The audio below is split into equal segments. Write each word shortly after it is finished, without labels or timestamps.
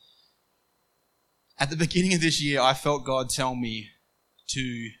At the beginning of this year, I felt God tell me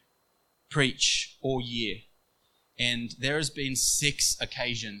to preach all year. And there has been 6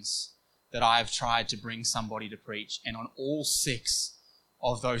 occasions that I have tried to bring somebody to preach. And on all 6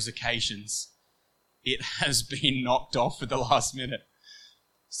 of those occasions, it has been knocked off at the last minute.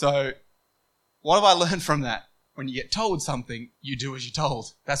 So what have I learned from that? When you get told something, you do as you're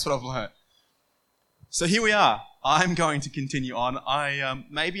told. That's what I've learned. So here we are. I'm going to continue on.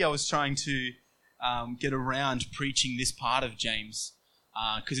 Maybe I was trying to get around preaching this part of James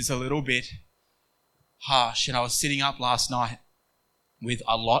because it's a little bit harsh. And I was sitting up last night with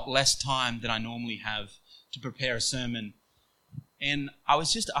a lot less time than I normally have to prepare a sermon. And I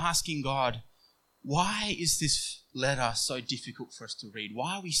was just asking God, why is this letter so difficult for us to read?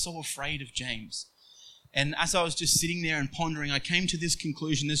 Why are we so afraid of James? And as I was just sitting there and pondering, I came to this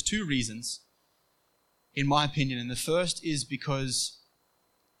conclusion. There's 2 reasons, in my opinion. And the first is because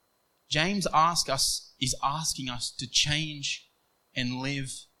James is asking us to change and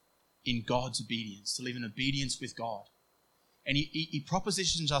live in God's obedience, to live in obedience with God. And he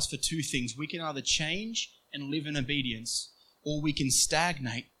propositions us for 2 things. We can either change and live in obedience, or we can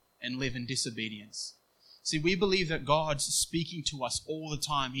stagnate and live in disobedience. See, we believe that God's speaking to us all the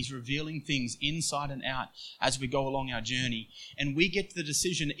time. He's revealing things inside and out as we go along our journey. And we get the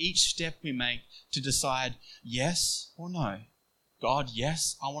decision each step we make to decide yes or no. God,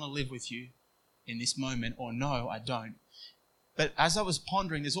 yes, I want to live with you in this moment, or no, I don't. But as I was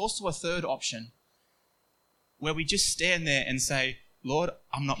pondering, there's also a third option where we just stand there and say, Lord,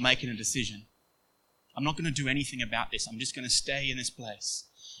 I'm not making a decision. I'm not going to do anything about this. I'm just going to stay in this place.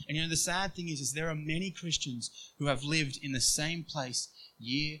 And the sad thing is there are many Christians who have lived in the same place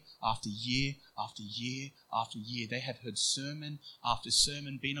year after year after year after year. They have heard sermon after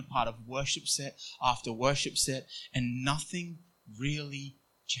sermon, been a part of worship set after worship set, and nothing really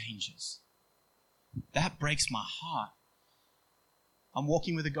changes. That breaks my heart. I'm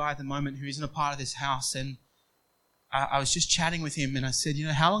walking with a guy at the moment who isn't a part of this house, and I was just chatting with him, and I said,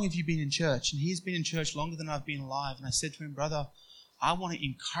 how long have you been in church? And he's been in church longer than I've been alive. And I said to him, brother, I want to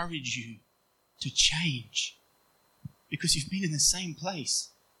encourage you to change because you've been in the same place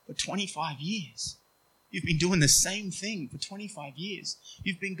for 25 years. You've been doing the same thing for 25 years.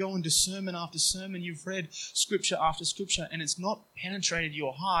 You've been going to sermon after sermon. You've read scripture after scripture, and it's not penetrated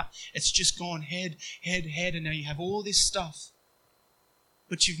your heart. It's just gone head, and now you have all this stuff.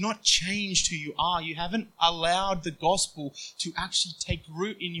 But you've not changed who you are. You haven't allowed the gospel to actually take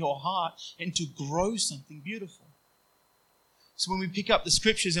root in your heart and to grow something beautiful. So when we pick up the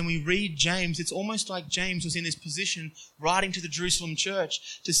scriptures and we read James, it's almost like James was in this position writing to the Jerusalem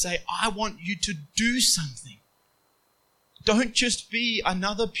church to say, I want you to do something. Don't just be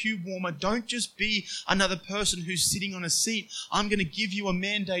another pew warmer. Don't just be another person who's sitting on a seat. I'm going to give you a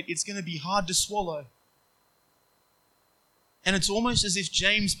mandate. It's going to be hard to swallow. And it's almost as if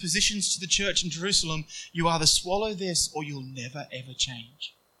James positions to the church in Jerusalem, you either swallow this or you'll never ever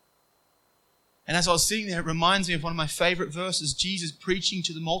change. And as I was sitting there, it reminds me of one of my favorite verses, Jesus preaching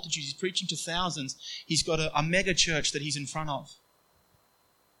to the multitudes. He's preaching to thousands. He's got a mega church that he's in front of.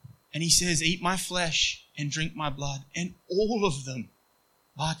 And he says, eat my flesh and drink my blood. And all of them,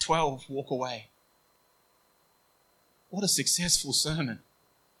 bar 12, walk away. What a successful sermon.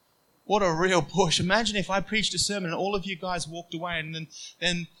 What a real push. Imagine if I preached a sermon and all of you guys walked away, and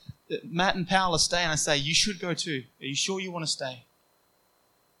then Matt and Powell are staying. I say, you should go too. Are you sure you want to stay?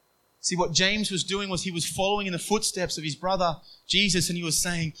 See, what James was doing was he was following in the footsteps of his brother Jesus, and he was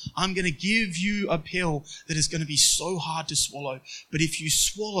saying, I'm going to give you a pill that is going to be so hard to swallow, but if you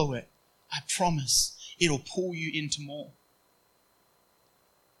swallow it, I promise it'll pull you into more.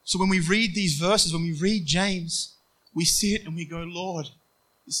 So when we read these verses, when we read James, we sit and we go, Lord,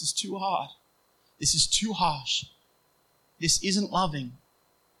 this is too hard. This is too harsh. This isn't loving.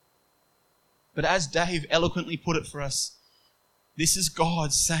 But as Dave eloquently put it for us, this is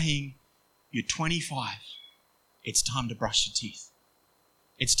God saying, you're 25. It's time to brush your teeth.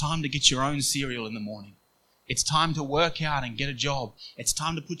 It's time to get your own cereal in the morning. It's time to work out and get a job. It's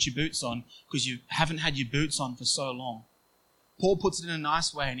time to put your boots on because you haven't had your boots on for so long. Paul puts it in a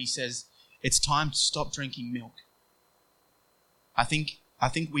nice way and he says, it's time to stop drinking milk. I think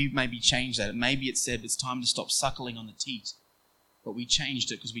we maybe changed that. Maybe it said it's time to stop suckling on the teat. But we changed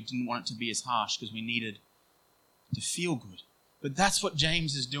it because we didn't want it to be as harsh because we needed to feel good. But that's what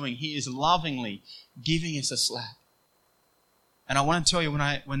James is doing. He is lovingly giving us a slap. And I want to tell you,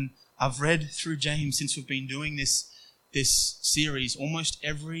 when I've read through James since we've been doing this series, almost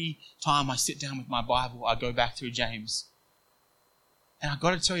every time I sit down with my Bible, I go back through James. And I've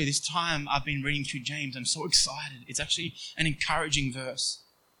got to tell you, this time I've been reading through James, I'm so excited. It's actually an encouraging verse.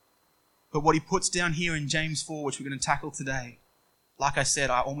 But what he puts down here in James 4, which we're going to tackle today, like I said,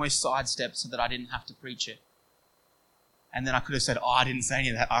 I almost sidestepped so that I didn't have to preach it. And then I could have said, I didn't say any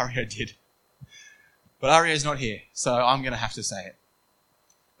of that, Aria did. But Aria's not here, so I'm going to have to say it.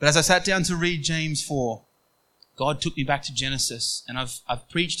 But as I sat down to read James 4, God took me back to Genesis, and I've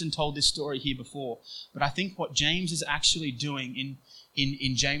preached and told this story here before. But I think what James is actually doing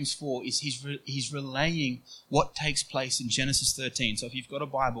in James 4 is he's relaying what takes place in Genesis 13. So if you've got a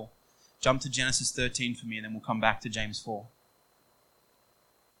Bible, jump to Genesis 13 for me, and then we'll come back to James 4.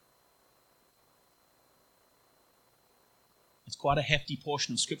 It's quite a hefty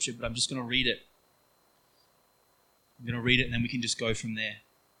portion of Scripture, but I'm just going to read it. I'm going to read it, and then we can just go from there.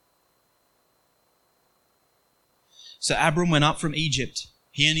 So Abram went up from Egypt,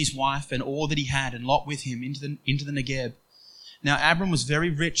 he and his wife and all that he had, and Lot with him, into the Negeb. Now Abram was very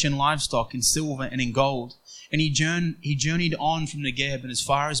rich in livestock, in silver and in gold. And he journeyed on from Negeb and as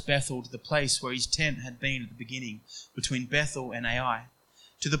far as Bethel, to the place where his tent had been at the beginning, between Bethel and Ai,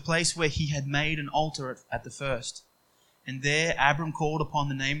 to the place where he had made an altar at the first. And there Abram called upon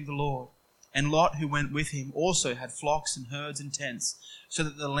the name of the Lord. And Lot, who went with him, also had flocks and herds and tents, so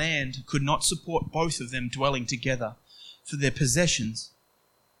that the land could not support both of them dwelling together, for their possessions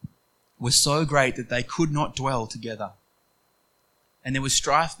were so great that they could not dwell together. And there was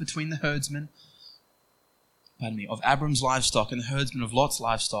strife between the herdsmen of Abram's livestock and the herdsmen of Lot's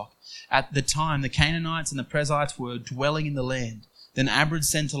livestock. At the time, the Canaanites and the Perizzites were dwelling in the land. Then Abram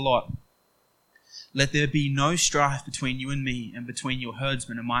said to Lot, "Let there be no strife between you and me, and between your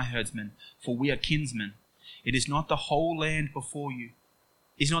herdsmen and my herdsmen, for we are kinsmen. Is not the whole land before you?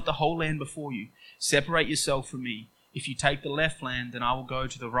 Separate yourself from me. If you take the left hand, then I will go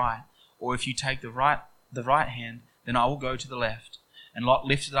to the right. Or if you take the right hand, then I will go to the left." And Lot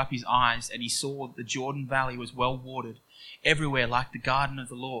lifted up his eyes, and he saw that the Jordan Valley was well watered, everywhere like the garden of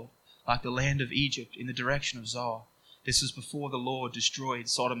the Lord, like the land of Egypt, in the direction of Zoar. This was before the Lord destroyed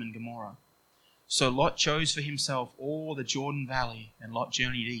Sodom and Gomorrah. So Lot chose for himself all the Jordan Valley, and Lot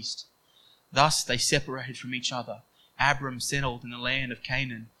journeyed east. Thus they separated from each other. Abram settled in the land of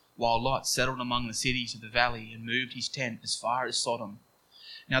Canaan, while Lot settled among the cities of the valley and moved his tent as far as Sodom.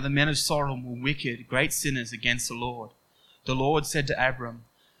 Now the men of Sodom were wicked, great sinners against the Lord. The Lord said to Abram,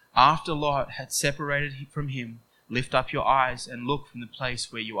 after Lot had separated from him, "Lift up your eyes and look from the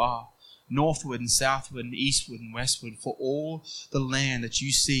place where you are, northward and southward and eastward and westward, for all the land that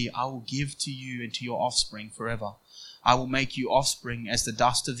you see I will give to you and to your offspring forever. I will make you offspring as the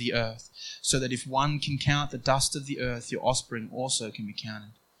dust of the earth, so that if one can count the dust of the earth, your offspring also can be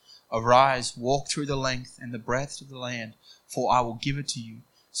counted. Arise, walk through the length and the breadth of the land, for I will give it to you."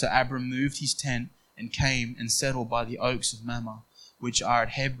 So Abram moved his tent and came and settled by the oaks of Mamre, which are at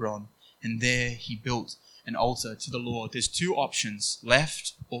Hebron, and there he built an altar to the Lord. There's two options,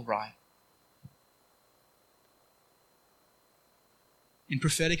 left or right. In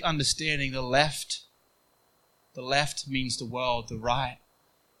prophetic understanding, the left means the world, the right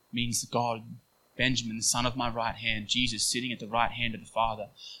means God. Benjamin, the son of my right hand, Jesus sitting at the right hand of the Father.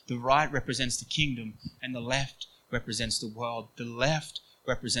 The right represents the kingdom, and the left represents the world. The left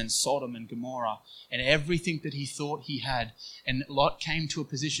represents Sodom and Gomorrah and everything that he thought he had. And Lot came to a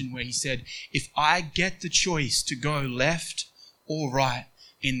position where he said, if I get the choice to go left or right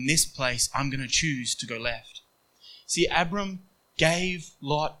in this place, I'm going to choose to go left. See, Abram gave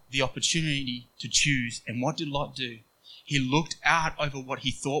Lot the opportunity to choose. And what did Lot do? He looked out over what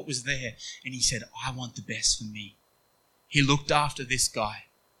he thought was there and he said, I want the best for me. He looked after this guy.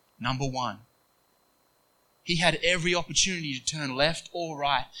 Number one. He had every opportunity to turn left or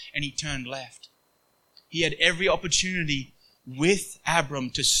right, and he turned left. He had every opportunity with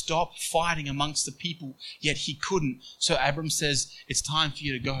Abram to stop fighting amongst the people, yet he couldn't. So Abram says, it's time for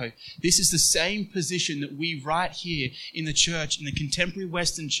you to go. This is the same position that we right here in the church, in the contemporary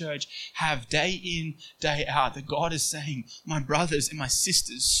Western church, have day in, day out. That God is saying, my brothers and my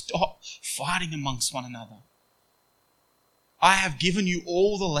sisters, stop fighting amongst one another. I have given you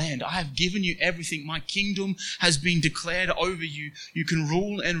all the land. I have given you everything. My kingdom has been declared over you. You can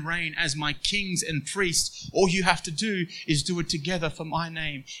rule and reign as my kings and priests. All you have to do is do it together for my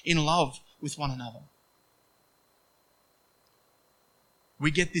name, in love with one another. We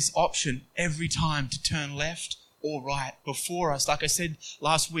get this option every time to turn left or right before us. Like I said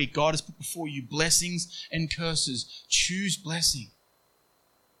last week, God has put before you blessings and curses. Choose blessing.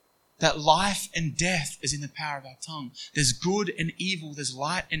 That life and death is in the power of our tongue. There's good and evil. There's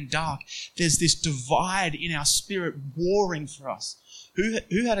light and dark. There's this divide in our spirit warring for us.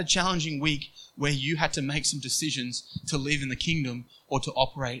 Who had a challenging week where you had to make some decisions to live in the kingdom or to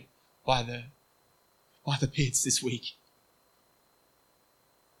operate by the pits this week?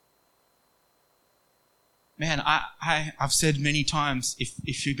 man, I've said many times,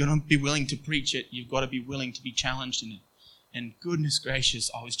 if you're going to be willing to preach it, you've got to be willing to be challenged in it. And goodness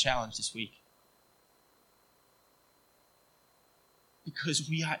gracious, I was challenged this week. Because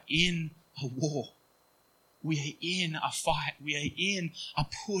we are in a war. We are in a fight. We are in a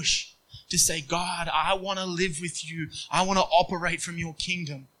push to say, God, I want to live with you. I want to operate from your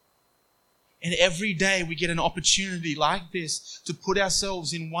kingdom. And every day we get an opportunity like this to put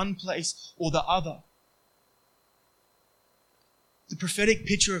ourselves in one place or the other. The prophetic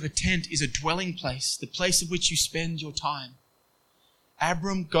picture of a tent is a dwelling place, the place of which you spend your time.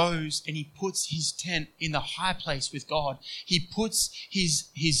 Abram goes and he puts his tent in the high place with God. He puts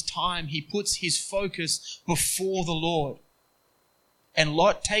his time, he puts his focus before the Lord. And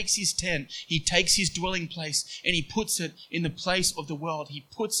Lot takes his tent, he takes his dwelling place, and he puts it in the place of the world. He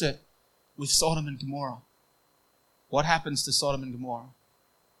puts it with Sodom and Gomorrah. What happens to Sodom and Gomorrah?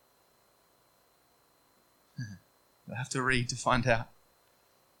 You'll have to read to find out.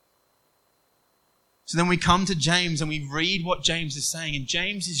 So then we come to James and we read what James is saying. And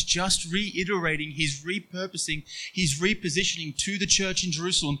James is just reiterating, he's repurposing, he's repositioning to the church in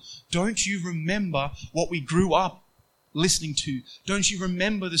Jerusalem. Don't you remember what we grew up listening to? Don't you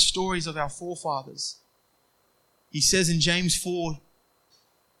remember the stories of our forefathers? He says in James 4,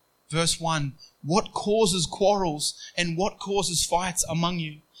 verse 1, what causes quarrels and what causes fights among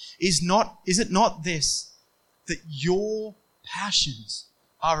you? Is it not this, that your passions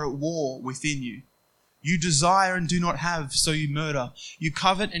are at war within you? You desire and do not have, so you murder. You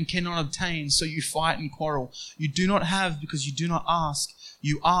covet and cannot obtain, so you fight and quarrel. You do not have because you do not ask.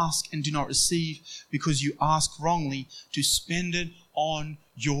 You ask and do not receive because you ask wrongly to spend it on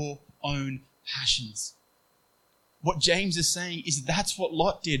your own passions. What James is saying is that's what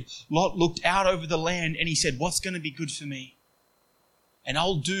Lot did. Lot looked out over the land and he said, what's going to be good for me? And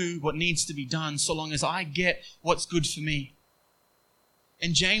I'll do what needs to be done so long as I get what's good for me.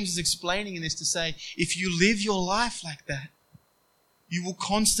 And James is explaining in this to say, if you live your life like that, you will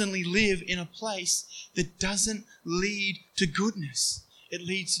constantly live in a place that doesn't lead to goodness. It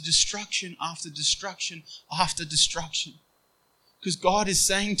leads to destruction after destruction after destruction. Because God is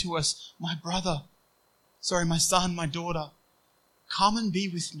saying to us, my son, my daughter, come and be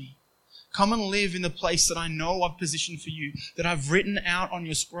with me. Come and live in the place that I know I've positioned for you, that I've written out on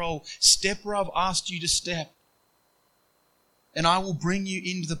your scroll. Step where I've asked you to step. And I will bring you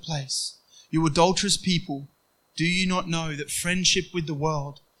into the place. You adulterous people, do you not know that friendship with the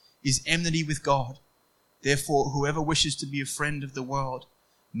world is enmity with God? Therefore, whoever wishes to be a friend of the world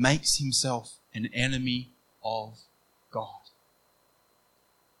makes himself an enemy of God.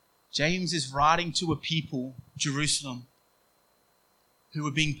 James is writing to a people, Jerusalem, who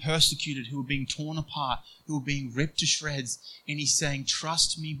were being persecuted, who were being torn apart, who were being ripped to shreds. And he's saying,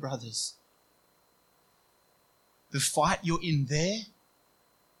 trust me, brothers. The fight you're in there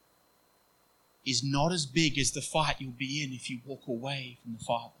is not as big as the fight you'll be in if you walk away from the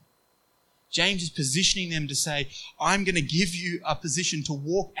Father. James is positioning them to say, I'm going to give you a position to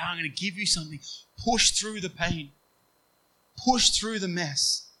walk out. I'm going to give you something. Push through the pain. Push through the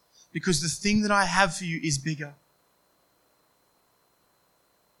mess. Because the thing that I have for you is bigger.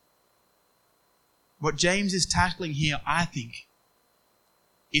 What James is tackling here, I think,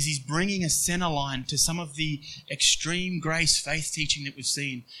 is he's bringing a center line to some of the extreme grace faith teaching that we've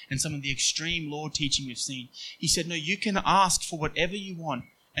seen and some of the extreme law teaching we've seen. He said, no, you can ask for whatever you want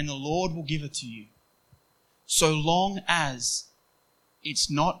and the Lord will give it to you. So long as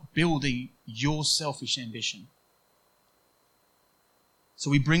it's not building your selfish ambition. So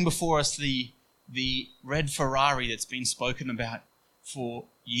we bring before us the red Ferrari that's been spoken about for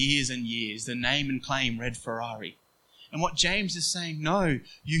years and years, the name and claim red Ferrari. And what James is saying, no,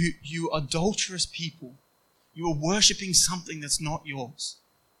 you adulterous people, you are worshipping something that's not yours.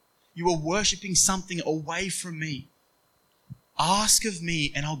 You are worshipping something away from me. Ask of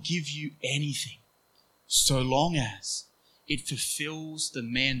me and I'll give you anything, so long as it fulfills the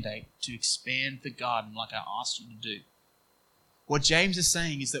mandate to expand the garden like I asked you to do. What James is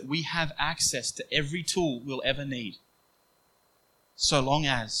saying is that we have access to every tool we'll ever need, so long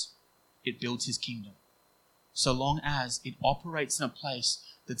as it builds his kingdom. So long as it operates in a place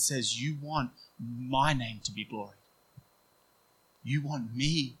that says you want my name to be glorified. You want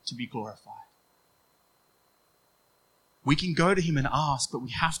me to be glorified. We can go to him and ask, but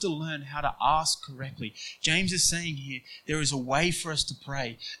we have to learn how to ask correctly. James is saying here, there is a way for us to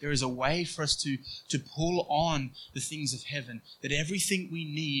pray. There is a way for us to pull on the things of heaven, that everything we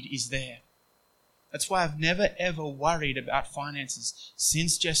need is there. That's why I've never ever worried about finances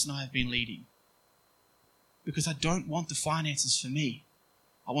since Jess and I have been leading. Because I don't want the finances for me.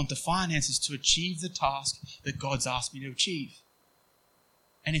 I want the finances to achieve the task that God's asked me to achieve.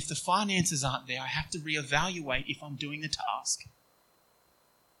 And if the finances aren't there, I have to reevaluate if I'm doing the task.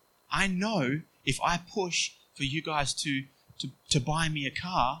 I know if I push for you guys to buy me a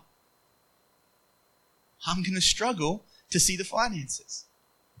car, I'm going to struggle to see the finances.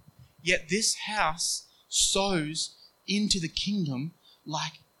 Yet this house sows into the kingdom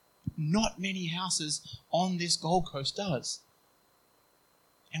like not many houses on this Gold Coast does.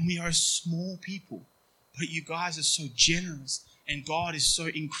 And we are a small people, but you guys are so generous, and God is so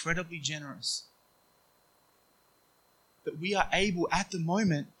incredibly generous that we are able at the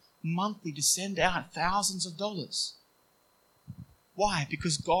moment monthly to send out thousands of dollars. Why?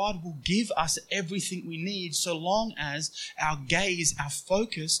 Because God will give us everything we need so long as our gaze, our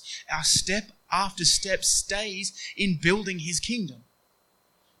focus, our step after step stays in building His kingdom.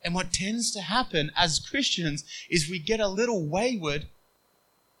 And what tends to happen as Christians is we get a little wayward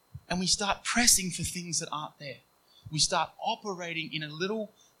and we start pressing for things that aren't there. We start operating in a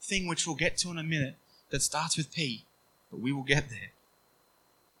little thing which we'll get to in a minute that starts with P, but we will get there.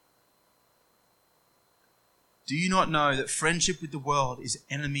 Do you not know that friendship with the world is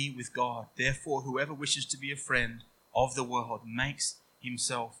enemy with God? Therefore, whoever wishes to be a friend of the world makes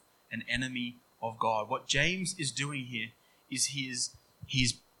himself an enemy of God. What James is doing here is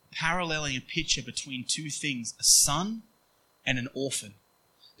he's paralleling a picture between two things, a son and an orphan.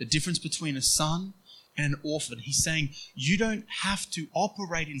 The difference between a son and an orphan. He's saying you don't have to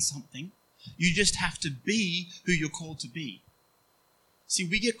operate in something. You just have to be who you're called to be. See,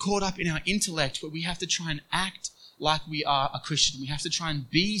 we get caught up in our intellect where we have to try and act like we are a Christian. We have to try and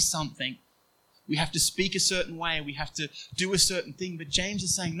be something. We have to speak a certain way. We have to do a certain thing. But James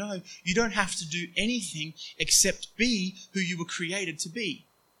is saying, no, you don't have to do anything except be who you were created to be.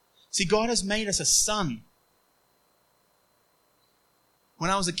 See, God has made us a son. When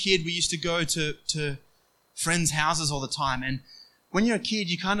I was a kid, we used to go to friends' houses all the time. And when you're a kid,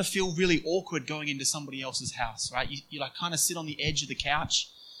 you kind of feel really awkward going into somebody else's house, right? You like kind of sit on the edge of the couch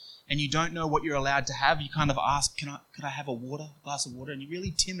and you don't know what you're allowed to have. You kind of ask, could I have a glass of water? And you're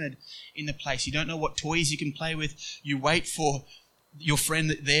really timid in the place. You don't know what toys you can play with. You wait for your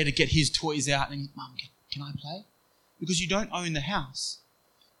friend there to get his toys out and, Mum, can I play? Because you don't own the house.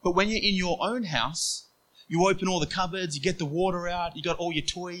 But when you're in your own house, you open all the cupboards, you get the water out, you got all your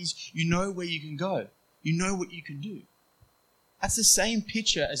toys, you know where you can go. You know what you can do. That's the same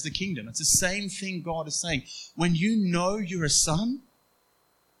picture as the kingdom. It's the same thing God is saying. When you know you're a son,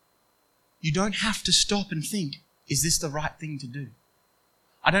 you don't have to stop and think, is this the right thing to do?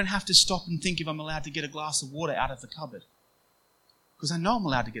 I don't have to stop and think if I'm allowed to get a glass of water out of the cupboard. Because I know I'm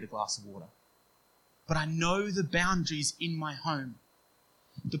allowed to get a glass of water. But I know the boundaries in my home.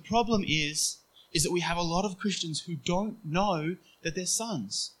 The problem is that we have a lot of Christians who don't know that they're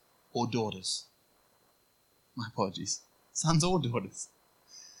sons or daughters. My apologies. Sons or daughters.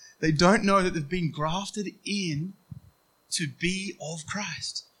 They don't know that they've been grafted in to be of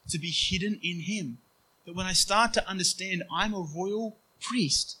Christ, to be hidden in Him. That when I start to understand I'm a royal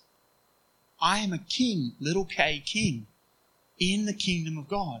priest, I am a king, little k, king, in the kingdom of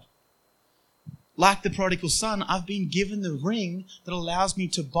God. Like the prodigal son, I've been given the ring that allows me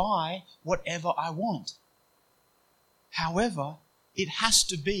to buy whatever I want. However, it has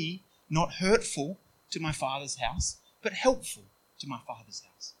to be not hurtful to my Father's house, but helpful to my Father's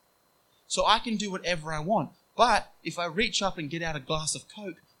house. So I can do whatever I want. But if I reach up and get out a glass of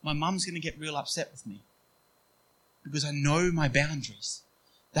Coke, my mum's going to get real upset with me. Because I know my boundaries.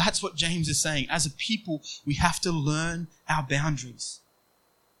 That's what James is saying. As a people, we have to learn our boundaries.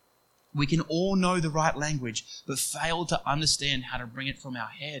 We can all know the right language, but fail to understand how to bring it from our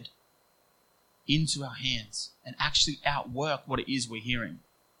head into our hands and actually outwork what it is we're hearing.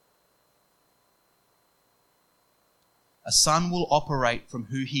 A son will operate from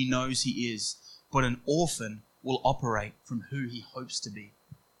who he knows he is, but an orphan will operate from who he hopes to be.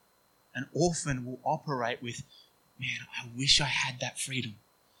 An orphan will operate with, man, I wish I had that freedom.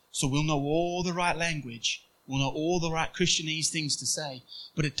 So we'll know all the right language. We'll know all the right Christianese things to say,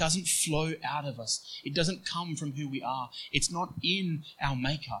 but it doesn't flow out of us. It doesn't come from who we are. It's not in our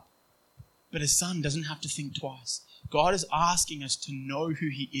makeup. But a son doesn't have to think twice. God is asking us to know who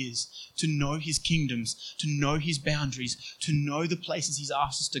He is, to know His kingdoms, to know His boundaries, to know the places He's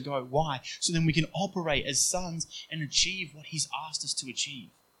asked us to go. Why? So then we can operate as sons and achieve what He's asked us to achieve.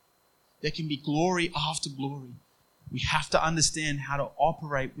 There can be glory after glory. We have to understand how to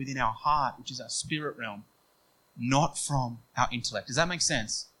operate within our heart, which is our spirit realm, not from our intellect. Does that make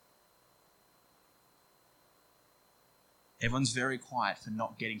sense? Everyone's very quiet for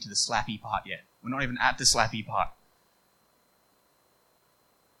not getting to the slappy part yet. We're not even at the slappy part.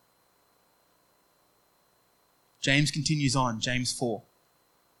 James continues on, James 4.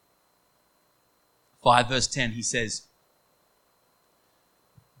 5 verse 10, he says,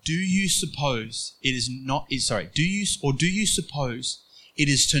 do you suppose it is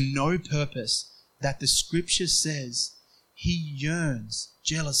to no purpose that the scripture says he yearns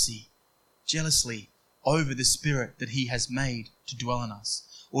jealously over the Spirit that he has made to dwell in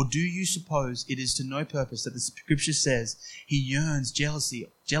us? Or do you suppose it is to no purpose that the scripture says he yearns jealously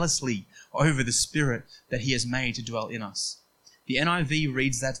over the Spirit that he has made to dwell in us? The NIV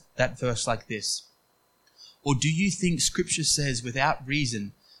reads that verse like this. Or do you think scripture says without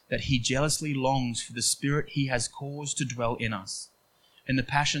reason that he jealously longs for the Spirit he has caused to dwell in us? And the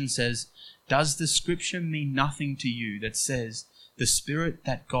Passion says, does the scripture mean nothing to you that says the Spirit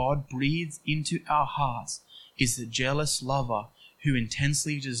that God breathes into our hearts is the jealous lover who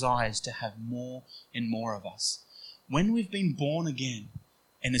intensely desires to have more and more of us? When we've been born again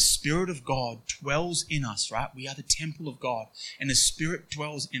and the Spirit of God dwells in us, right? We are the temple of God and the Spirit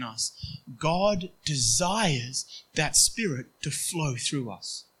dwells in us. God desires that Spirit to flow through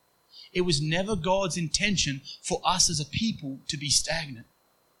us. It was never God's intention for us as a people to be stagnant.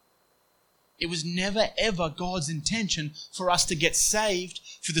 It was never ever God's intention for us to get saved,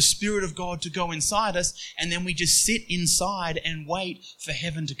 for the Spirit of God to go inside us, and then we just sit inside and wait for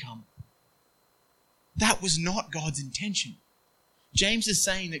heaven to come. That was not God's intention. James is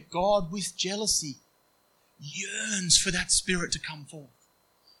saying that God, with jealousy, yearns for that Spirit to come forth.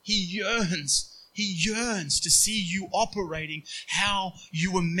 He yearns to see you operating how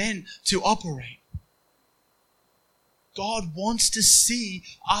you were meant to operate. God wants to see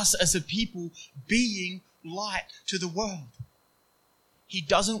us as a people being light to the world. He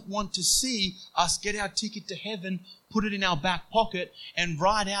doesn't want to see us get our ticket to heaven, put it in our back pocket, and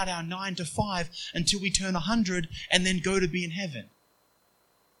ride out our 9 to 5 until we turn 100 and then go to be in heaven.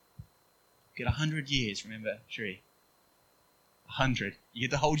 Get 100 years, remember, Sheree? 100. You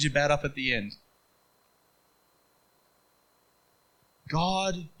get to hold your bat up at the end.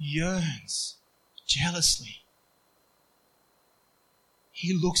 God yearns jealously.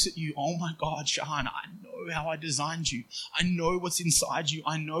 He looks at you, oh my God, Shahan, I know how I designed you. I know what's inside you.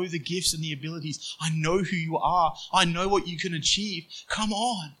 I know the gifts and the abilities. I know who you are. I know what you can achieve. Come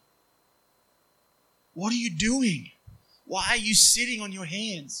on. What are you doing? Why are you sitting on your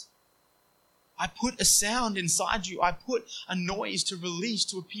hands? I put a sound inside you. I put a noise to release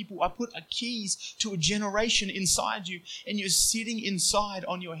to a people. I put a keys to a generation inside you, and you're sitting inside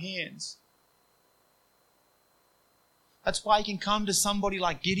on your hands. That's why you can come to somebody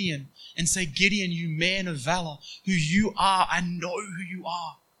like Gideon and say, Gideon, you man of valor, who you are, I know who you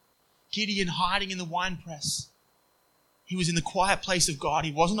are. Gideon hiding in the winepress. He was in the quiet place of God.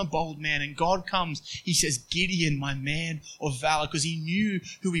 He wasn't a bold man. And God comes. He says, Gideon, my man of valor, because he knew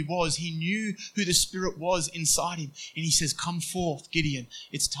who he was. He knew who the Spirit was inside him. And he says, come forth, Gideon.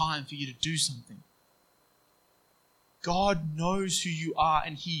 It's time for you to do something. God knows who you are,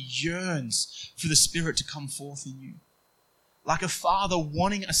 and he yearns for the Spirit to come forth in you. Like a father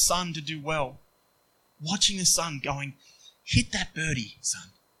wanting a son to do well. Watching a son going, hit that birdie, son.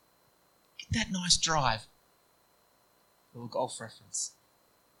 Hit that nice drive. A little golf reference.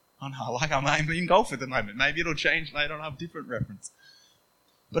 Oh no, I'm aiming golf at the moment. Maybe it'll change later on. I have a different reference.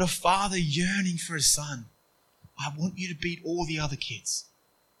 But a father yearning for his son. I want you to beat all the other kids.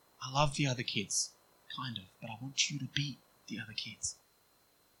 I love the other kids. Kind of. But I want you to beat the other kids.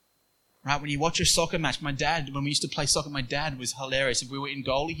 Right, when you watch a soccer match, my dad, when we used to play soccer, my dad was hilarious. If we were in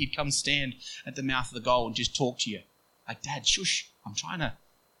goalie, he'd come stand at the mouth of the goal and just talk to you. Like, Dad, shush, I'm trying to,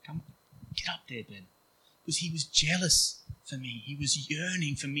 come, get up there, Ben. Because he was jealous for me. He was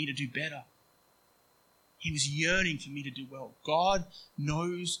yearning for me to do better. He was yearning for me to do well. God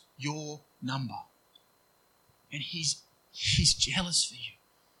knows your number. And he's jealous for you.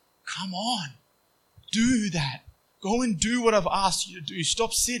 Come on, do that. Go and do what I've asked you to do.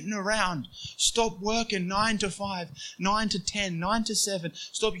 Stop sitting around. Stop working 9 to 5, 9 to 10, 9 to 7.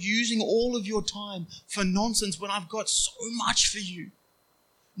 Stop using all of your time for nonsense when I've got so much for you.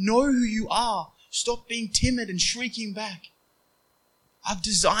 Know who you are. Stop being timid and shrieking back. I've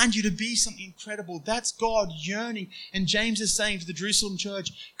designed you to be something incredible. That's God yearning. And James is saying to the Jerusalem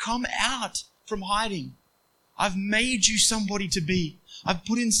church, come out from hiding. I've made you somebody to be. I've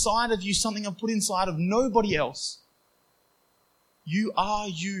put inside of you something I've put inside of nobody else. You are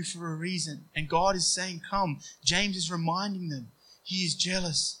you for a reason. And God is saying, come. James is reminding them. He is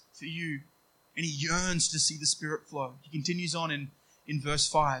jealous for you. And he yearns to see the Spirit flow. He continues on in verse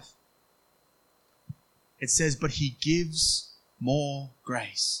 5. It says, but he gives more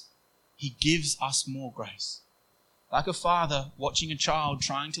grace. He gives us more grace. Like a father watching a child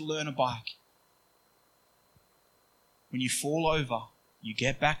trying to learn a bike. When you fall over, you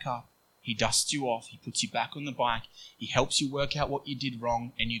get back up, he dusts you off, he puts you back on the bike, he helps you work out what you did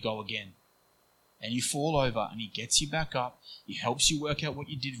wrong, and you go again. And you fall over, and he gets you back up, he helps you work out what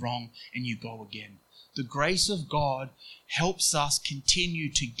you did wrong, and you go again. The grace of God helps us continue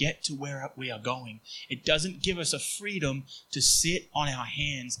to get to where we are going. It doesn't give us a freedom to sit on our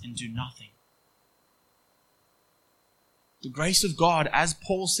hands and do nothing. The grace of God, as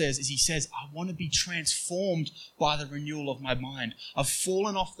Paul says, is he says, I want to be transformed by the renewal of my mind. I've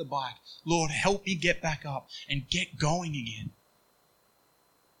fallen off the bike. Lord, help me get back up and get going again.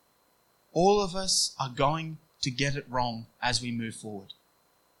 All of us are going to get it wrong as we move forward.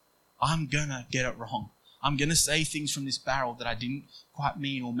 I'm going to get it wrong. I'm going to say things from this barrel that I didn't quite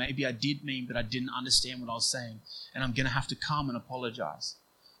mean, or maybe I did mean, but I didn't understand what I was saying. And I'm going to have to come and apologize.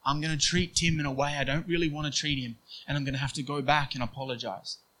 I'm going to treat Tim in a way I don't really want to treat him, and I'm going to have to go back and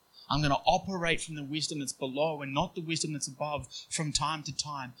apologize. I'm going to operate from the wisdom that's below and not the wisdom that's above from time to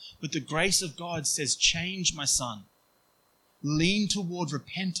time. But the grace of God says, change, my son. Lean toward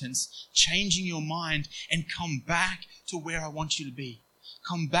repentance, changing your mind, and come back to where I want you to be.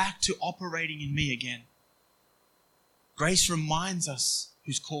 Come back to operating in me again. Grace reminds us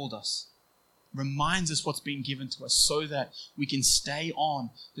who's called us. Reminds us what's been given to us so that we can stay on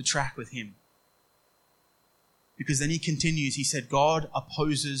the track with him. Because then he continues, he said, God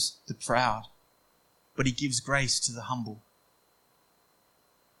opposes the proud, but he gives grace to the humble.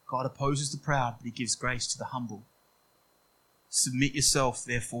 God opposes the proud, but he gives grace to the humble. Submit yourself,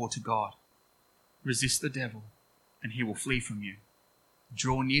 therefore, to God. Resist the devil, and he will flee from you.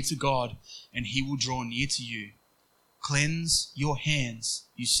 Draw near to God, and he will draw near to you. Cleanse your hands,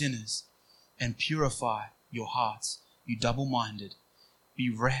 you sinners, and purify your hearts, you double-minded. Be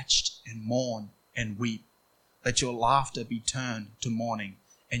wretched and mourn and weep. Let your laughter be turned to mourning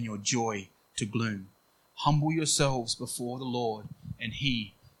and your joy to gloom. Humble yourselves before the Lord, and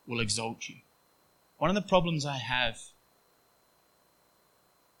he will exalt you. One of the problems I have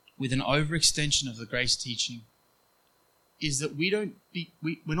with an overextension of the grace teaching is that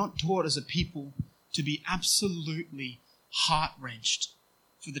we're not taught as a people to be absolutely heart-wrenched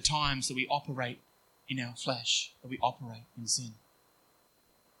for the times that we operate in our flesh, that we operate in sin.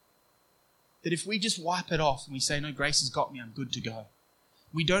 That if we just wipe it off and we say, no, grace has got me, I'm good to go,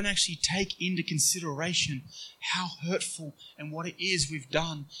 we don't actually take into consideration how hurtful and what it is we've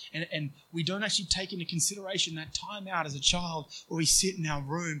done. And we don't actually take into consideration that time out as a child where we sit in our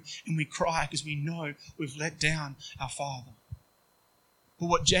room and we cry because we know we've let down our Father. But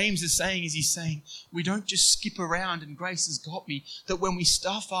what James is saying is he's saying, we don't just skip around and grace has got me. That when we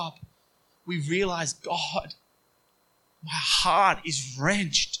stuff up, we realize, God, my heart is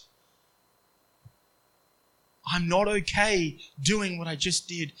wrenched. I'm not okay doing what I just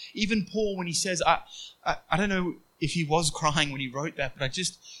did. Even Paul, when he says, I don't know if he was crying when he wrote that, but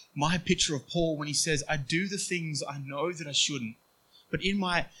my picture of Paul when he says, I do the things I know that I shouldn't. But in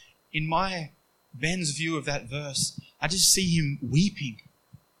my Ben's view of that verse, I just see him weeping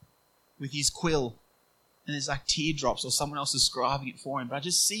with his quill. And there's like teardrops or someone else is scribing it for him. But I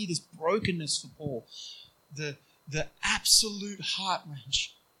just see this brokenness for Paul. The absolute heart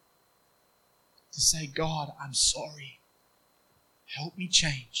wrench. To say, God, I'm sorry. Help me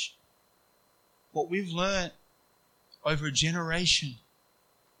change. What we've learned over a generation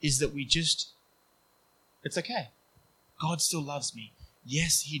is that it's okay. God still loves me.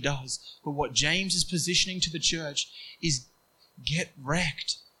 Yes, he does. But what James is positioning to the church is get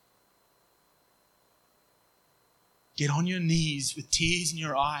wrecked. Get on your knees with tears in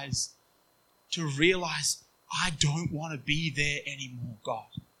your eyes to realize I don't want to be there anymore, God.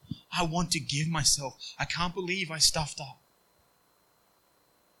 I want to give myself. I can't believe I stuffed up.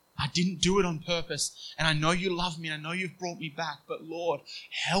 I didn't do it on purpose. And I know you love me. And I know you've brought me back. But Lord,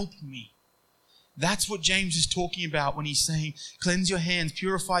 help me. That's what James is talking about when he's saying, cleanse your hands,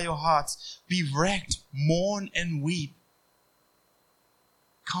 purify your hearts, be wrecked, mourn and weep.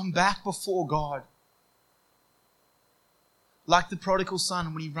 Come back before God. Like the prodigal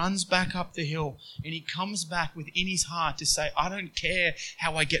son, when he runs back up the hill and he comes back within his heart to say, I don't care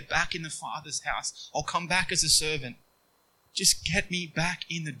how I get back in the Father's house. I'll come back as a servant. Just get me back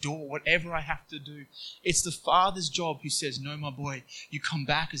in the door, whatever I have to do. It's the Father's job who says, no, my boy, you come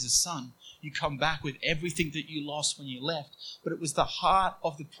back as a son. You come back with everything that you lost when you left. But it was the heart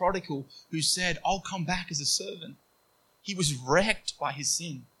of the prodigal who said, I'll come back as a servant. He was wrecked by his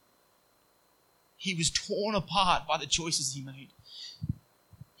sin. He was torn apart by the choices he made.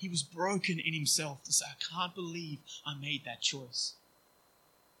 He was broken in himself to say, I can't believe I made that choice.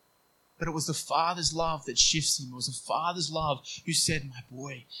 But it was the Father's love that shifts him. It was the Father's love who said, my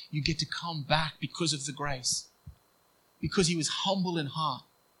boy, you get to come back because of the grace. because he was humble in heart.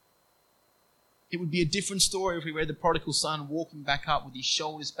 It would be a different story if we read the prodigal son walking back up with his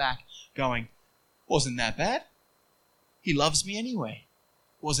shoulders back going, wasn't that bad? He loves me anyway.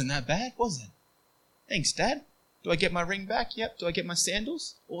 Wasn't that bad, was it? Thanks, Dad. Do I get my ring back? Yep. Do I get my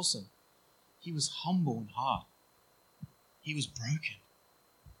sandals? Awesome. He was humble in heart. He was broken.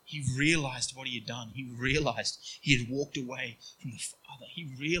 He realized what he had done. He realized he had walked away from the Father. He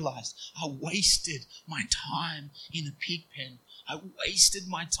realized, I wasted my time in the pig pen. I wasted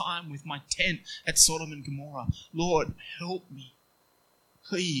my time with my tent at Sodom and Gomorrah. Lord, help me.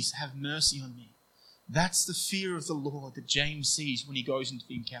 Please have mercy on me. That's the fear of the Lord that James sees when he goes into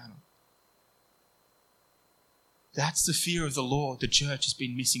the encounter. That's the fear of the Lord the church has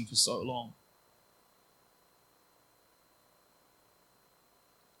been missing for so long.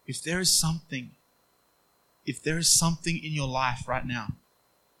 If there is something in your life right now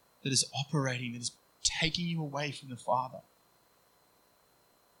that is operating, that is taking you away from the Father,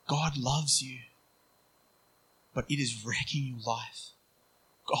 God loves you, but it is wrecking your life.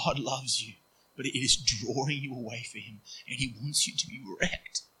 God loves you, but it is drawing you away from Him, and He wants you to be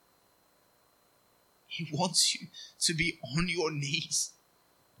wrecked. He wants you to be on your knees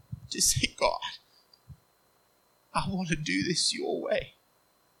to say, God, I want to do this your way.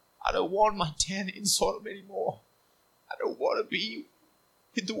 I don't want my tent in Sodom anymore. I don't want to be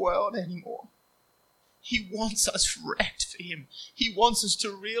in the world anymore. He wants us wrecked for Him. He wants us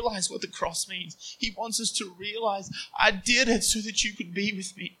to realize what the cross means. He wants us to realize, I did it so that you could be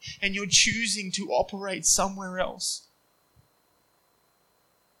with me, and you're choosing to operate somewhere else.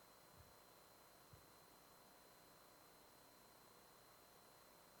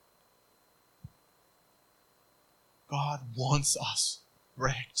 God wants us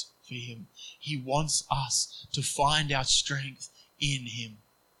wrecked for Him. He wants us to find our strength in Him.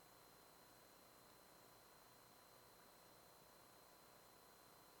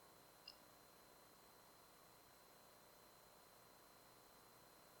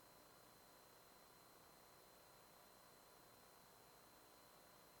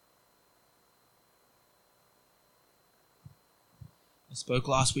 I spoke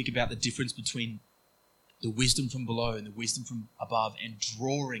last week about the difference between the wisdom from below and the wisdom from above, and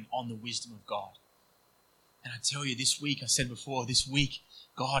drawing on the wisdom of God. And I tell you, this week, I said before, this week,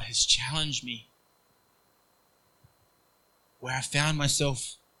 God has challenged me where I found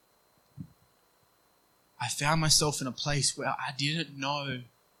myself in a place where I didn't know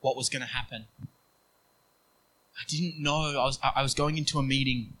what was going to happen. I didn't know. I was going into a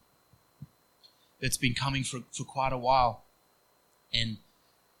meeting that's been coming for quite a while, and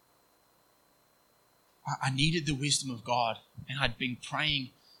I needed the wisdom of God, and I'd been praying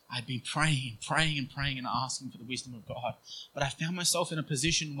and asking for the wisdom of God. But I found myself in a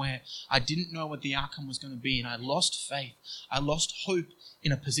position where I didn't know what the outcome was going to be, and I lost faith. I lost hope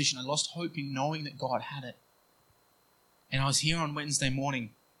in a position. I lost hope in knowing that God had it. And I was here on Wednesday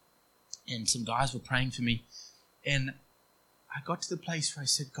morning, and some guys were praying for me, and I got to the place where I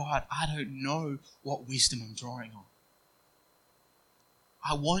said, God, I don't know what wisdom I'm drawing on.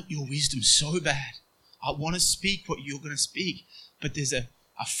 I want your wisdom so bad. I want to speak what you're going to speak, but there's a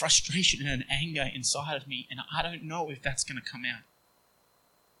frustration and an anger inside of me, and I don't know if that's going to come out.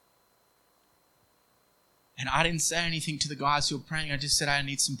 And I didn't say anything to the guys who were praying. I just said, I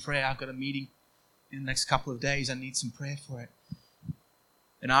need some prayer. I've got a meeting in the next couple of days. I need some prayer for it.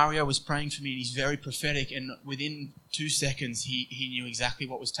 And Ario was praying for me, and he's very prophetic, and within 2 seconds, he knew exactly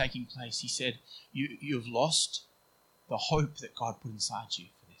what was taking place. He said, you've lost the hope that God put inside you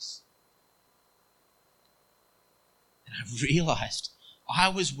for this. And I realized I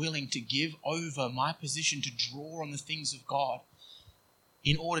was willing to give over my position to draw on the things of God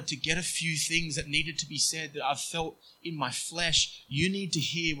in order to get a few things that needed to be said that I've felt in my flesh. You need to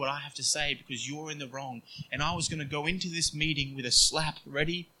hear what I have to say because you're in the wrong. And I was going to go into this meeting with a slap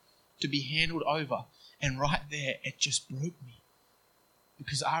ready to be handled over. And right there, it just broke me.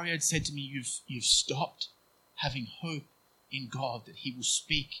 Because Ari had said to me, you've stopped having hope in God that He will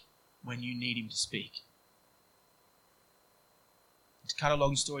speak when you need Him to speak. To cut a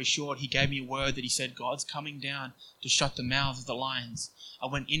long story short, he gave me a word that he said, God's coming down to shut the mouths of the lions. I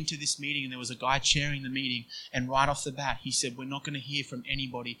went into this meeting and there was a guy chairing the meeting, and right off the bat he said, we're not going to hear from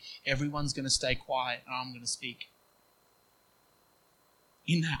anybody. Everyone's going to stay quiet and I'm going to speak.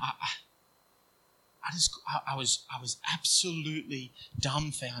 In that, I was absolutely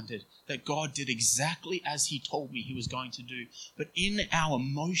dumbfounded that God did exactly as He told me He was going to do. But in our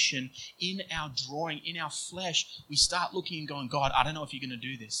emotion, in our drawing, in our flesh, we start looking and going, God, I don't know if you're going to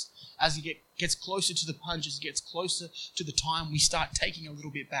do this. As He gets closer to the punch, as it gets closer to the time, we start taking a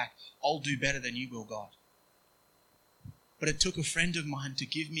little bit back. I'll do better than you will, God. but it took a friend of mine to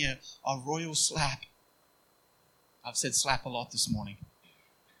give me a royal slap. I've said slap a lot this morning.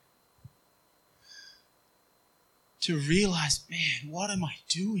 To realize, man, what am I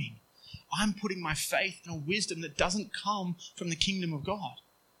doing? I'm putting my faith in a wisdom that doesn't come from the kingdom of God.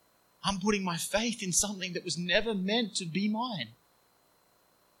 I'm putting my faith in something that was never meant to be mine.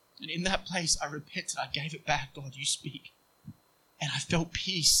 And in that place, I repented. I gave it back. God, you speak. And I felt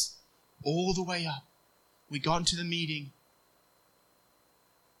peace all the way up. We got into the meeting.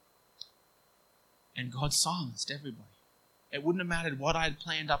 And God silenced everybody. It wouldn't have mattered what I had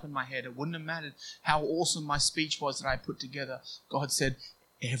planned up in my head. It wouldn't have mattered how awesome my speech was that I put together. God said,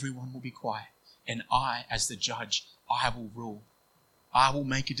 everyone will be quiet. And I, as the judge, I will rule. I will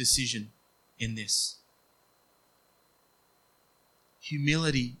make a decision in this.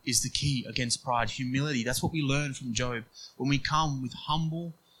 Humility is the key against pride. Humility, that's what we learn from Job. When we come with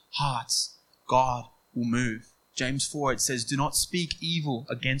humble hearts, God will move. James 4, it says, do not speak evil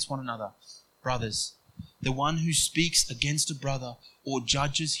against one another. Brothers, the one who speaks against a brother or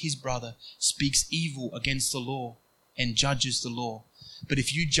judges his brother speaks evil against the law and judges the law. But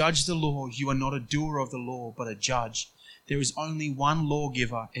if you judge the law, you are not a doer of the law, but a judge. There is only one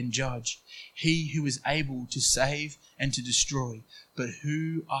lawgiver and judge, he who is able to save and to destroy. But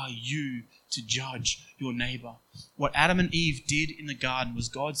who are you to judge your neighbor? What Adam and Eve did in the garden was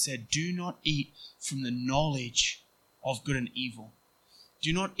God said, do not eat from the knowledge of good and evil.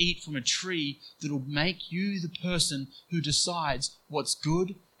 Do not eat from a tree that will make you the person who decides what's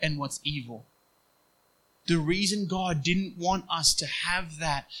good and what's evil. The reason God didn't want us to have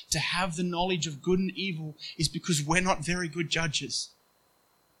that, to have the knowledge of good and evil, is because we're not very good judges.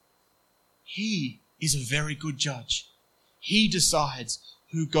 He is a very good judge. He decides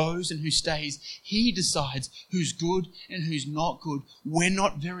who goes and who stays. He decides who's good and who's not good. We're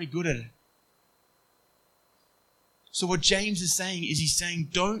not very good at it. So what James is saying is he's saying,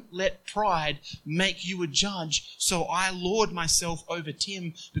 don't let pride make you a judge, so I lord myself over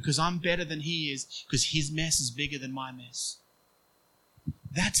Tim because I'm better than he is, because his mess is bigger than my mess.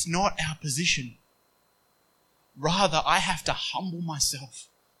 That's not our position. Rather, I have to humble myself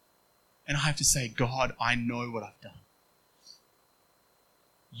and I have to say, God, I know what I've done.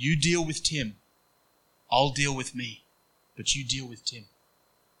 You deal with Tim. I'll deal with me, but you deal with Tim.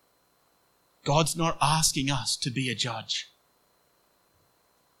 God's not asking us to be a judge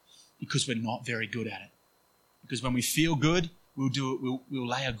because we're not very good at it. Because when we feel good, we'll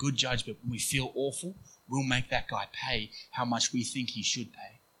lay a good judgment. When we feel awful, we'll make that guy pay how much we think he should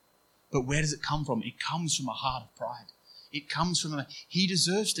pay. But where does it come from? It comes from a heart of pride. It comes from he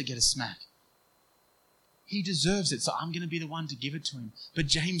deserves to get a smack. He deserves it, so I'm going to be the one to give it to him. But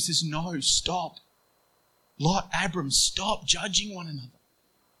James says, no, stop. Lot, Abram, stop judging one another.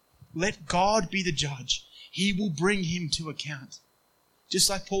 Let God be the judge. He will bring him to account. Just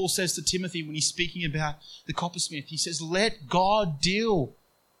like Paul says to Timothy when he's speaking about the coppersmith, he says, let God deal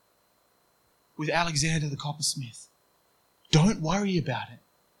with Alexander the coppersmith. Don't worry about it.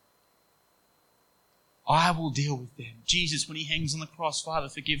 I will deal with them. Jesus, when he hangs on the cross, Father,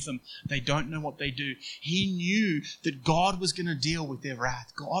 forgive them. They don't know what they do. He knew that God was going to deal with their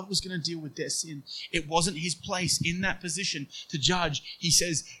wrath. God was going to deal with their sin. It wasn't his place in that position to judge. He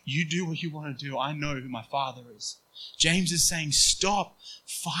says, you do what you want to do. I know who my Father is. James is saying, stop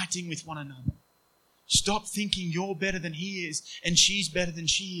fighting with one another. Stop thinking you're better than he is and she's better than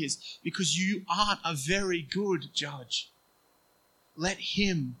she is, because you aren't a very good judge. Let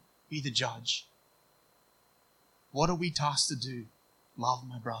him be the judge. What are we tasked to do? Love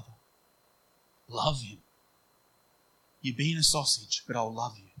my brother. Love him. You're being a sausage, but I'll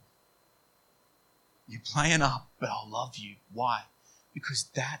love you. You're playing up, but I'll love you. Why? Because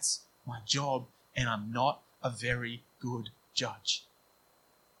that's my job, and I'm not a very good judge.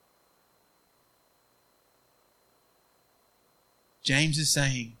 James is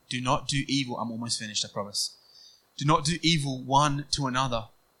saying, do not do evil. I'm almost finished, I promise. Do not do evil one to another,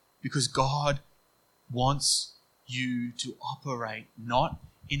 because God wants you to operate not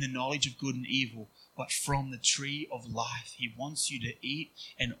in the knowledge of good and evil, but from the tree of life. He wants you to eat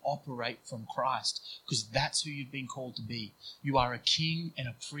and operate from Christ, because that's who you've been called to be. You are a king and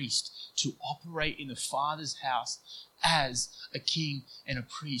a priest to operate in the Father's house as a king and a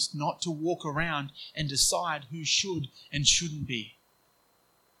priest, not to walk around and decide who should and shouldn't be.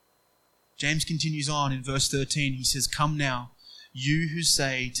 James continues on in verse 13. He says, come now, you who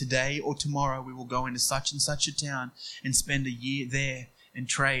say, today or tomorrow we will go into such and such a town and spend a year there and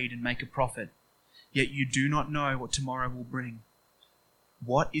trade and make a profit. Yet you do not know what tomorrow will bring.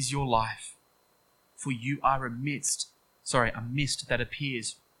 What is your life? For you are a mist that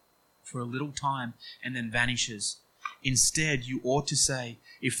appears for a little time and then vanishes. Instead, you ought to say,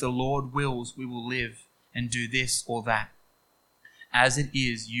 if the Lord wills, we will live and do this or that. As it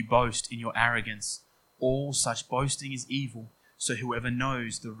is, you boast in your arrogance. All such boasting is evil. So whoever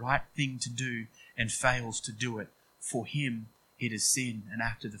knows the right thing to do and fails to do it, for him it is sin, an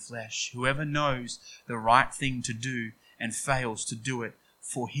act of the flesh. Whoever knows the right thing to do and fails to do it,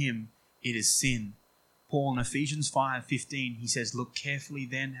 for him it is sin. Paul in Ephesians 5:15, he says, look carefully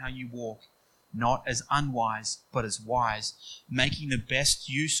then how you walk, not as unwise, but as wise, making the best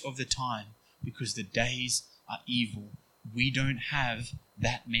use of the time, because the days are evil. We don't have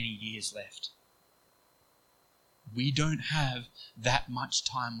that many years left. We don't have that much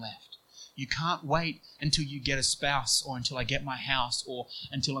time left. You can't wait until you get a spouse, or until I get my house, or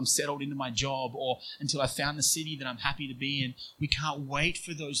until I'm settled into my job, or until I found the city that I'm happy to be in. We can't wait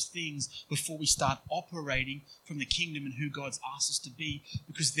for those things before we start operating from the kingdom and who God's asked us to be,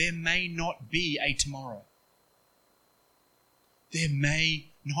 because there may not be a tomorrow. There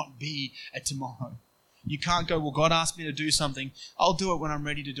may not be a tomorrow. You can't go, well, God asked me to do something. I'll do it when I'm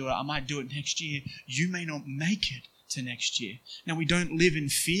ready to do it. I might do it next year. You may not make it to next year. Now, we don't live in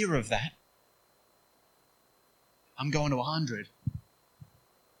fear of that. I'm going to 100.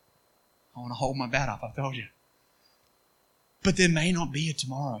 I want to hold my bat up, I've told you. But there may not be a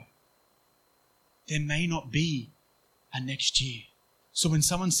tomorrow. There may not be a next year. So when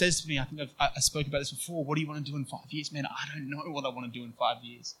someone says to me, I think I spoke about this before, what do you want to do in 5 years? Man, I don't know what I want to do in 5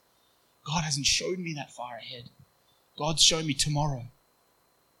 years. God hasn't showed me that far ahead. God's shown me tomorrow.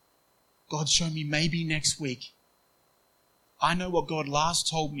 God's shown me maybe next week. I know what God last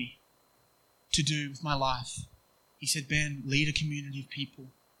told me to do with my life. He said, Ben, lead a community of people.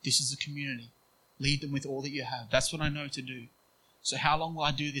 This is a community. Lead them with all that you have. That's what I know to do. So how long will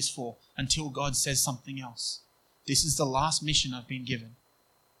I do this for? Until God says something else. This is the last mission I've been given.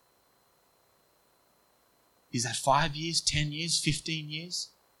 Is that 5 years, 10 years, 15 years,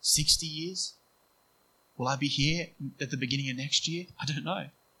 60 years? Will I be here at the beginning of next year? I don't know.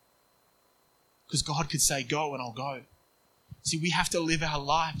 Because God could say, go, and I'll go. See, we have to live our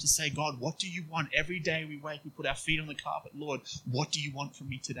life to say, God, what do you want? Every day we wake, we put our feet on the carpet. Lord, what do you want from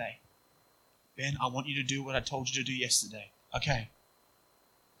me today? Ben, I want you to do what I told you to do yesterday. Okay.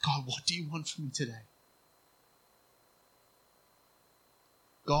 God, what do you want from me today?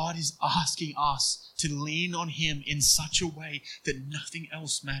 God is asking us to lean on Him in such a way that nothing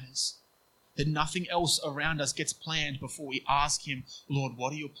else matters. That nothing else around us gets planned before we ask Him, Lord,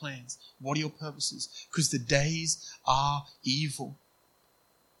 what are your plans? What are your purposes? Because the days are evil.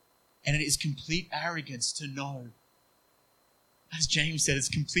 And it is complete arrogance to know. As James said, it's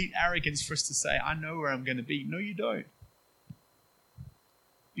complete arrogance for us to say, I know where I'm going to be. No, you don't.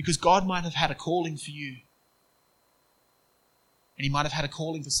 Because God might have had a calling for you. And He might have had a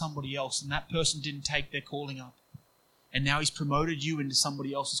calling for somebody else, and that person didn't take their calling up. And now He's promoted you into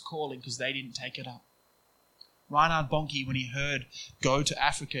somebody else's calling because they didn't take it up. Reinhard Bonnke, when he heard, go to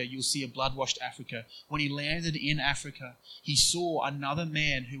Africa, you'll see a blood-washed Africa. When he landed in Africa, he saw another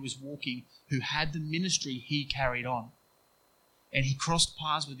man who was walking, who had the ministry he carried on. And he crossed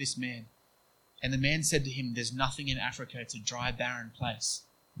paths with this man. And the man said to him, there's nothing in Africa, it's a dry, barren place.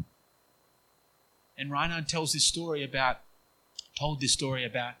 And Reinhard told this story about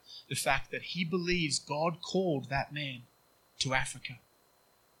the fact that he believes God called that man to Africa.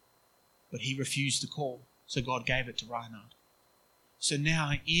 But he refused to call, so God gave it to Reinhard. So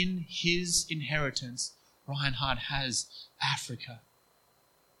now in his inheritance, Reinhard has Africa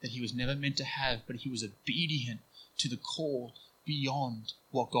that he was never meant to have, but he was obedient to the call beyond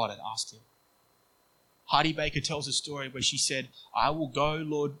what God had asked him. Heidi Baker tells a story where she said, I will go,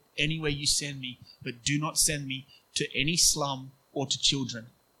 Lord, anywhere you send me, but do not send me to any slum or to children.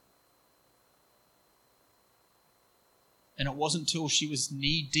 And it wasn't until she was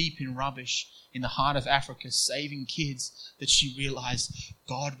knee-deep in rubbish in the heart of Africa, saving kids, that she realized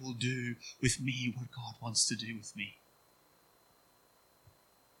God will do with me what God wants to do with me.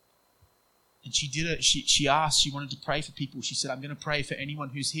 And she did it. She asked, she wanted to pray for people. She said, I'm going to pray for anyone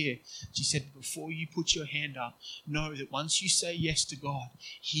who's here. She said, before you put your hand up, know that once you say yes to God,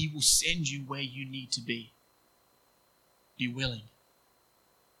 He will send you where you need to be. Be willing.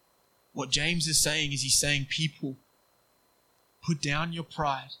 What James is saying is he's saying, people, put down your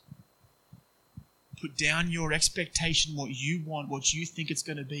pride. Put down your expectation, what you want, what you think it's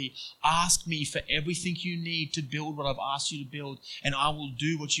going to be. Ask me for everything you need to build what I've asked you to build, and I will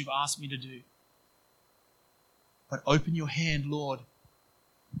do what you've asked me to do. But open your hand, Lord.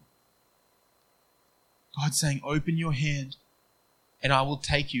 God's saying, open your hand, and I will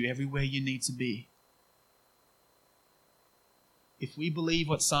take you everywhere you need to be. If we believe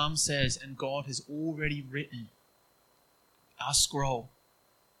what Psalm says, and God has already written our scroll.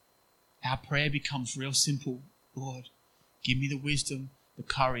 Our prayer becomes real simple. Lord, give me the wisdom, the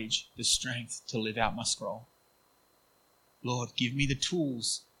courage, the strength to live out my scroll. Lord, give me the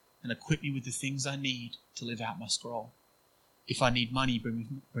tools and equip me with the things I need to live out my scroll. If I need money,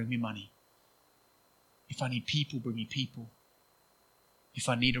 bring me money. If I need people, bring me people. If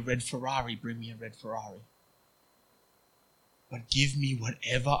I need a red Ferrari, bring me a red Ferrari. But give me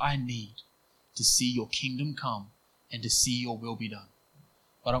whatever I need to see your kingdom come and to see your will be done.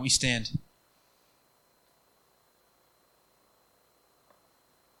 Why don't we stand?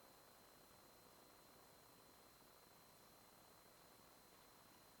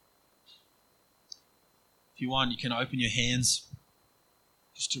 If you want, you can open your hands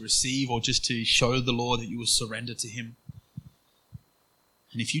just to receive or just to show the Lord that you will surrender to Him.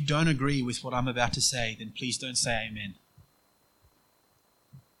 And if you don't agree with what I'm about to say, then please don't say amen.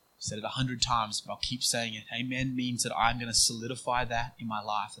 I've said it 100 times, but I'll keep saying it. Amen means that I'm going to solidify that in my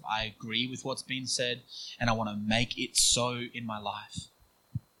life, that I agree with what's been said, and I want to make it so in my life.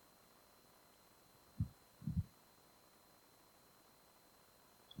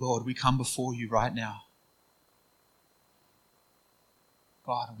 Lord, we come before you right now.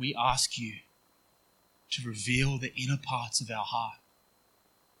 God, we ask you to reveal the inner parts of our heart.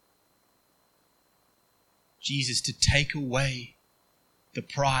 Jesus, to take away the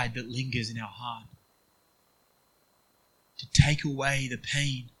pride that lingers in our heart. To take away the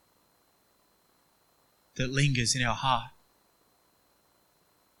pain that lingers in our heart.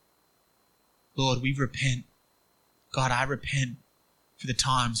 Lord, we repent. God, I repent for the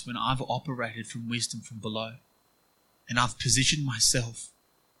times when I've operated from wisdom from below and I've positioned myself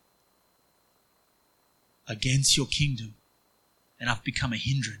against your kingdom and I've become a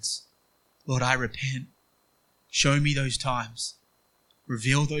hindrance. Lord, I repent. Show me those times.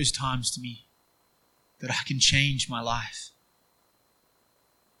 Reveal those times to me that I can change my life.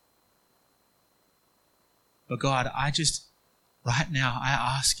 But God, right now, I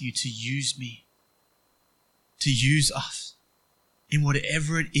ask you to use me, to use us in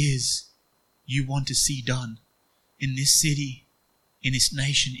whatever it is you want to see done in this city, in this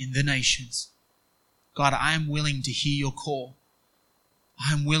nation, in the nations. God, I am willing to hear your call.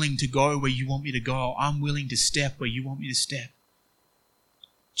 I'm willing to go where you want me to go. I'm willing to step where you want me to step.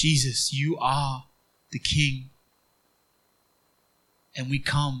 Jesus, you are the King. And we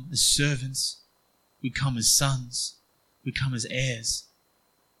come as servants. We come as sons. We come as heirs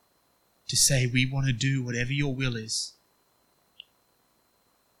to say we want to do whatever your will is.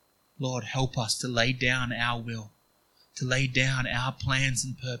 Lord, help us to lay down our will, to lay down our plans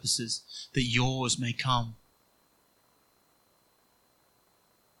and purposes that yours may come.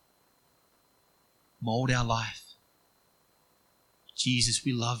 Mold our life. Jesus,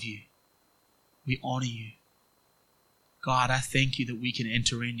 we love you. We honor you. God, I thank you that we can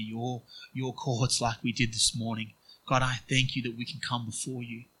enter into your courts like we did this morning. God, I thank you that we can come before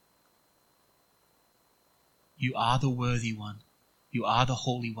you. You are the worthy one. You are the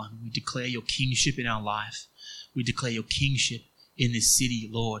holy one. We declare your kingship in our life. We declare your kingship in this city,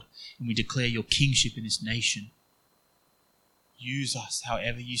 Lord, and we declare your kingship in this nation. Use us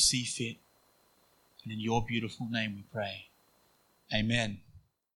however you see fit. And in your beautiful name we pray. Amen.